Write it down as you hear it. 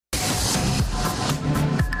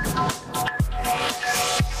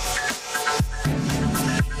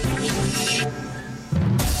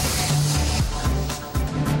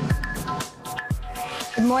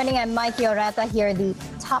morning, I'm Mikey Oreta. Here are the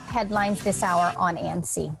top headlines this hour on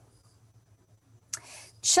ANC.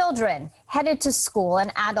 Children headed to school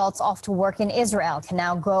and adults off to work in Israel can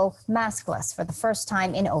now go maskless for the first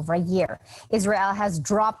time in over a year. Israel has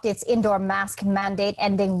dropped its indoor mask mandate,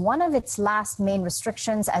 ending one of its last main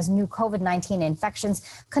restrictions as new COVID-19 infections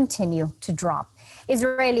continue to drop.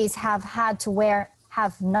 Israelis have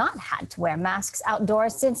not had to wear masks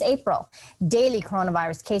outdoors since April. Daily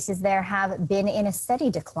coronavirus cases there have been in a steady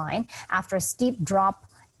decline after a steep drop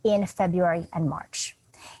in February and March.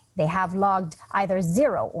 They have logged either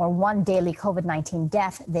 0 or 1 daily COVID-19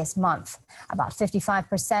 death this month. About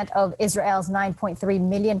 55% of Israel's 9.3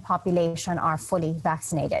 million population are fully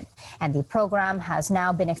vaccinated. And the program has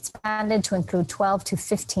now been expanded to include 12 to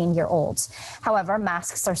 15-year-olds. However,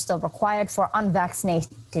 masks are still required for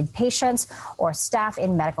unvaccinated patients or staff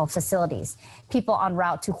in medical facilities, people en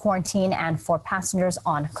route to quarantine, and for passengers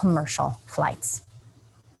on commercial flights.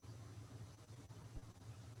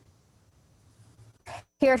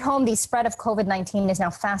 Here at home, the spread of COVID-19 is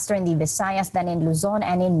now faster in the Visayas than in Luzon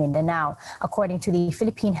and in Mindanao. According to the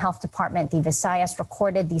Philippine Health Department, the Visayas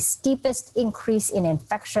recorded the steepest increase in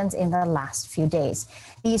infections in the last few days.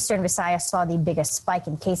 The Eastern Visayas saw the biggest spike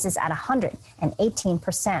in cases at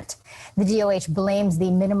 118%. The DOH blames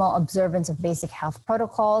the minimal observance of basic health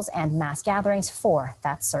protocols and mass gatherings for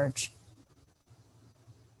that surge.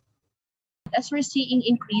 As we're seeing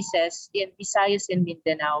increases in Visayas and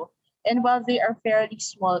Mindanao, and while they are fairly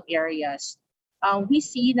small areas, we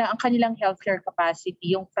see na ang kanilang healthcare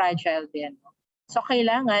capacity yung fragile din. So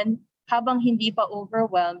kailangan, habang hindi pa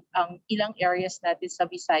overwhelmed ang ilang areas natin sa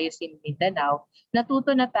Visayas and Mindanao,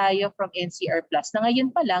 natuto na tayo from NCR Plus na ngayon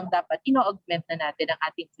pa lang dapat ino-augment na natin ang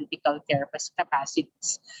ating critical care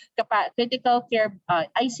capacities. Critical care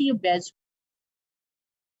ICU beds.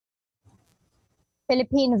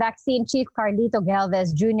 Philippine Vaccine Chief Carlito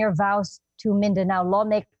Galvez Jr. vows to Mindanao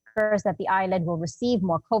lawmakers that the island will receive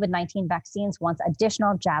more COVID-19 vaccines once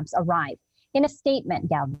additional jabs arrive. In a statement,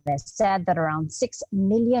 Galvez said that around 6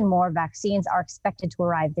 million more vaccines are expected to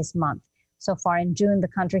arrive this month. So far in June, the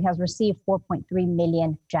country has received 4.3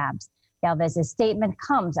 million jabs. Galvez's statement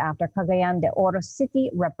comes after Cagayan de Oro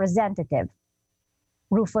City Representative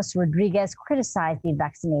Rufus Rodriguez criticized the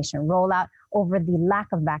vaccination rollout over the lack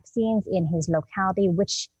of vaccines in his locality,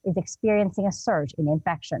 which is experiencing a surge in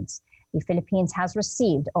infections. The Philippines has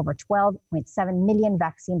received over 12.7 million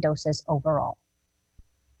vaccine doses overall.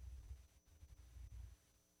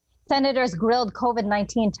 Senators grilled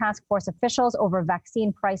COVID-19 task force officials over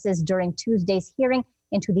vaccine prices during Tuesday's hearing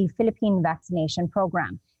into the Philippine vaccination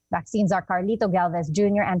program. Vaccines are Carlito Galvez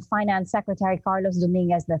Jr. and Finance Secretary Carlos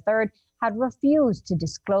Dominguez III had refused to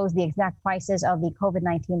disclose the exact prices of the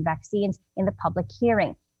COVID-19 vaccines in the public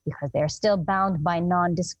hearing because they're still bound by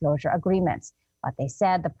non-disclosure agreements. But they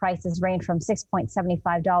said the prices range from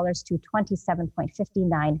 $6.75 to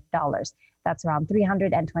 $27.59. That's around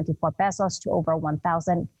 324 pesos to over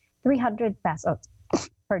 1,300 pesos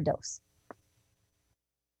per dose.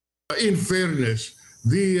 In fairness,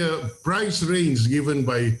 the price range given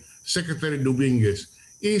by Secretary Dominguez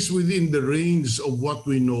is within the range of what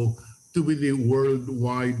we know to be the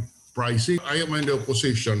worldwide pricing. I am in the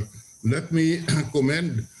opposition. Let me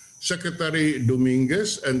commend Secretary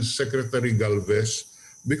Dominguez and Secretary Galvez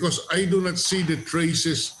because I do not see the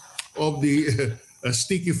traces of the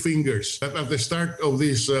sticky fingers. That at the start of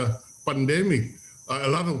this pandemic, a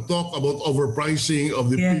lot of talk about overpricing of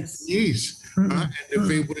the PPEs and the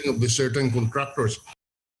favoring of the certain contractors.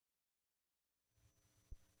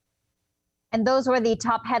 And those were the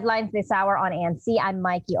top headlines this hour on ANC. I'm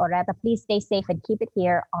Mikey Oreta. Please stay safe and keep it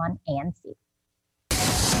here on ANC.